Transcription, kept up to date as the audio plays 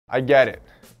I get it.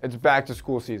 It's back to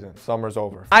school season. Summer's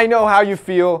over. I know how you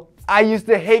feel. I used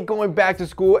to hate going back to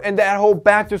school, and that whole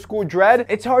back to school dread,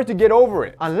 it's hard to get over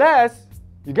it. Unless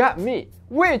you got me,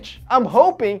 which I'm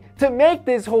hoping to make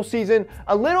this whole season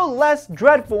a little less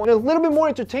dreadful and a little bit more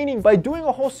entertaining by doing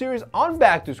a whole series on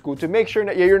back to school to make sure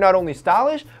that you're not only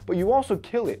stylish, but you also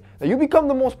kill it. That you become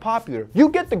the most popular, you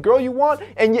get the girl you want,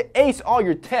 and you ace all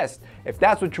your tests. If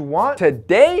that's what you want,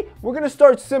 today we're gonna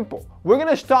start simple. We're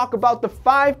gonna talk about the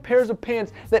 5 pairs of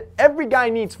pants that every guy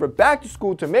needs for back to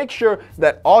school to make sure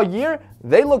that all year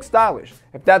they look stylish.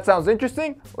 If that sounds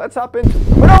interesting, let's hop into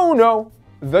it. But oh no,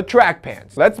 the track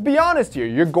pants. Let's be honest here,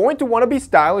 you're going to want to be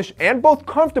stylish and both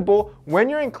comfortable when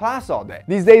you're in class all day.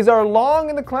 These days are long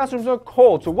and the classrooms are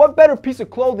cold, so what better piece of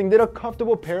clothing than a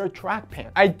comfortable pair of track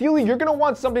pants? Ideally, you're going to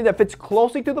want something that fits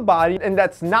closely to the body and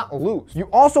that's not loose. You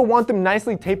also want them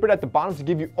nicely tapered at the bottom to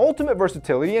give you ultimate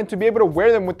versatility and to be able to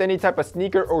wear them with any type of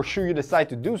sneaker or shoe you decide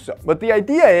to do so. But the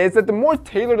idea is that the more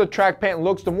tailored a track pant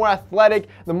looks, the more athletic,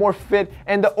 the more fit,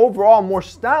 and the overall more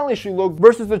stylish you look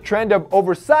versus the trend of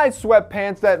oversized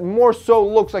sweatpants that more so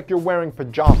looks like you're wearing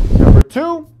pajamas. Number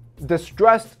 2,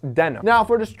 distressed denim. Now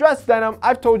for distressed denim,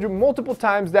 I've told you multiple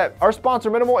times that our sponsor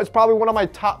Minimal is probably one of my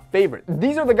top favorites.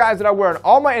 These are the guys that I wear on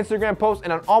all my Instagram posts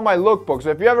and on all my lookbooks.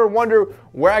 So if you ever wonder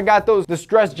where I got those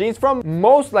distressed jeans from,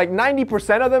 most, like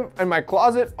 90% of them in my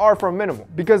closet are from Minimal.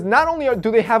 Because not only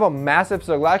do they have a massive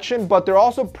selection, but they're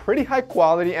also pretty high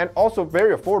quality and also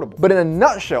very affordable. But in a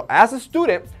nutshell, as a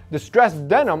student, distressed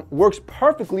denim works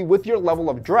perfectly with your level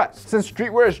of dress. Since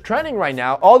streetwear is trending right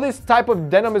now, all this type of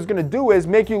denim is gonna do is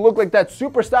make you look like that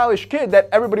super stylish kid that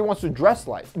everybody wants to dress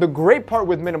like. The great part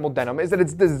with Minimal denim is that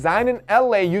it's designed in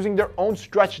LA using their own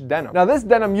stretch denim. Now this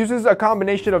denim uses a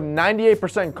combination of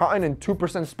 98% cotton and 2%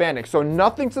 spandex, so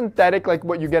nothing synthetic like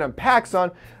what you get in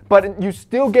PacSun, but you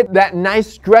still get that nice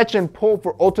stretch and pull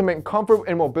for ultimate comfort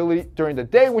and mobility during the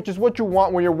day, which is what you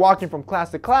want when you're walking from class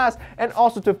to class, and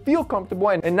also to feel comfortable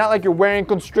and not like you're wearing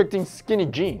constricting skinny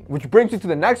jeans. Which brings you to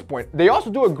the next point. They also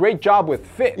do a great job with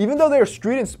fit. Even though they're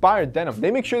street-inspired denim,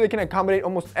 they make sure they can accommodate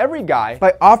almost every guy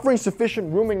by offering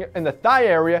sufficient rooming in the thigh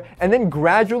area and then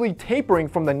gradually tapering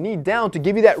from the knee down to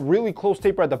give you that really close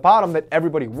taper at the bottom that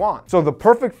everybody wants. So the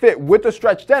perfect fit with the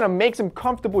stretch denim makes them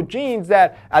comfortable jeans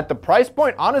that at the price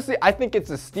point, honestly, I think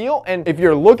it's a steal. And if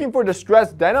you're looking for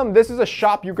distressed denim, this is a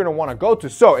shop you're gonna wanna go to.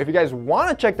 So if you guys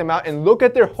wanna check them out and look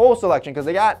at their whole selection, because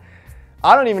they got,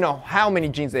 I don't even know how many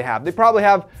jeans they have. They probably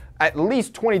have at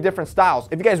least 20 different styles.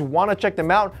 If you guys wanna check them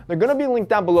out, they're gonna be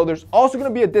linked down below. There's also gonna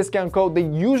be a discount code. They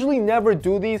usually never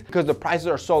do these because the prices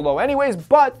are so low anyways,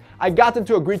 but I got them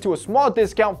to agree to a small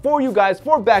discount for you guys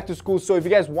for back to school. So if you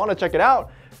guys wanna check it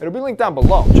out, it'll be linked down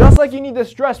below. Just like you need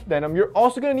distressed denim, you're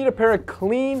also gonna need a pair of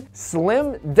clean,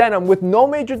 slim denim with no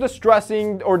major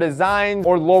distressing or design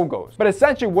or logos. But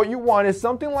essentially what you want is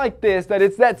something like this, that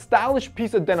it's that stylish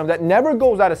piece of denim that never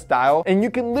goes out of style and you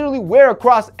can literally wear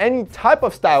across any type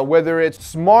of style, whether it's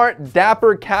smart,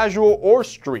 dapper, casual, or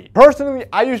street. Personally,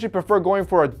 I usually prefer going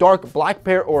for a dark black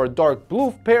pair or a dark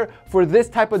blue pair for this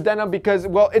type of denim because,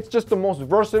 well, it's just the most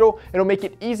versatile. It'll make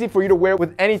it easy for you to wear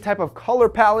with any type of color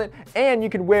palette, and you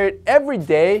can wear it every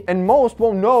day and most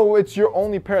won't know it's your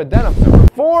only pair of denim. Number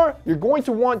 4, you're going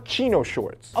to want chino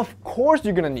shorts. Of course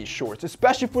you're gonna need shorts,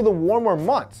 especially for the warmer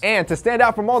months. And to stand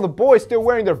out from all the boys still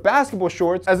wearing their basketball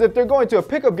shorts as if they're going to a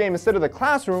pickup game instead of the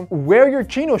classroom, wear your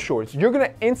chino shorts. You're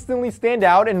gonna instantly stand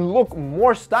out and look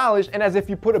more stylish and as if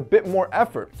you put a bit more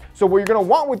effort. So what you're gonna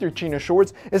want with your chino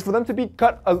shorts is for them to be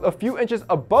cut a few inches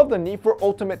above the knee for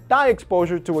ultimate thigh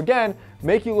exposure to, again,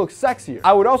 make you look sexier.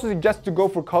 I would also suggest to go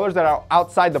for colors that are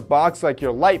outside the box, like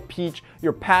your light peach,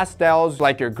 your pastels,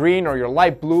 like your green or your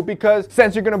light blue, because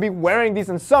since you're gonna be wearing these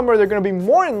in summer, they're gonna be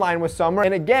more in line with summer,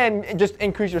 and again, just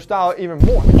increase your style even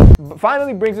more. Which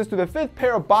finally brings us to the 5th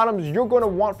pair of bottoms you're gonna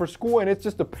want for school, and it's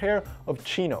just a pair of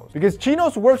chinos. Because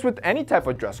chinos works with any type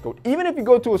of dress code. Even if you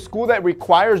go to a school that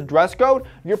requires dress code,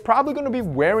 you're probably gonna be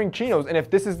wearing chinos, and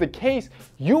if this is the case,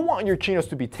 you want your chinos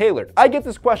to be tailored. I get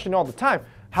this question all the time.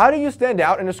 How do you stand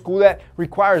out in a school that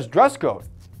requires dress code?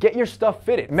 Get your stuff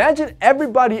fitted. Imagine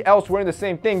everybody else wearing the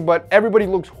same thing, but everybody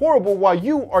looks horrible while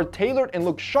you are tailored and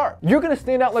look sharp. You're gonna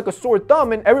stand out like a sore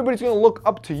thumb and everybody's gonna look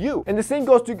up to you. And the same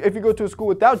goes to if you go to a school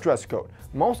without dress code.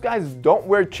 Most guys don't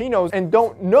wear chinos and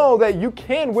don't know that you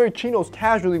can wear chinos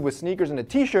casually with sneakers and a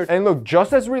t-shirt and look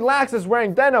just as relaxed as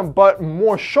wearing denim, but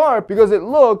more sharp because it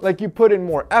looks like you put in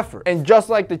more effort. And just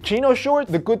like the chino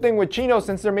shorts, the good thing with chinos,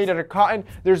 since they're made out of cotton,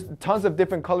 there's tons of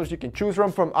different colors you can choose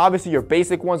from obviously your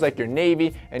basic ones like your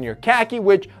navy and your khaki,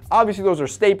 which obviously those are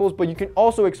staples, but you can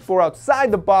also explore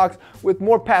outside the box with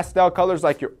more pastel colors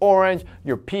like your orange,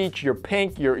 your peach, your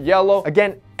pink, your yellow.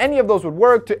 Again, any of those would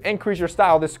work to increase your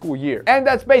style this school year. And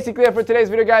that's basically it for today's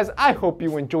video, guys. I hope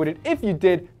you enjoyed it. If you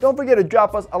did, don't forget to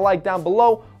drop us a like down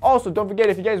below. Also, don't forget,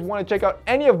 if you guys want to check out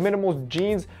any of Minimal's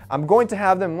jeans, I'm going to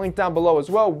have them linked down below as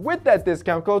well with that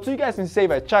discount code so you guys can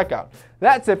save at checkout.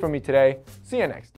 That's it for me today. See you next.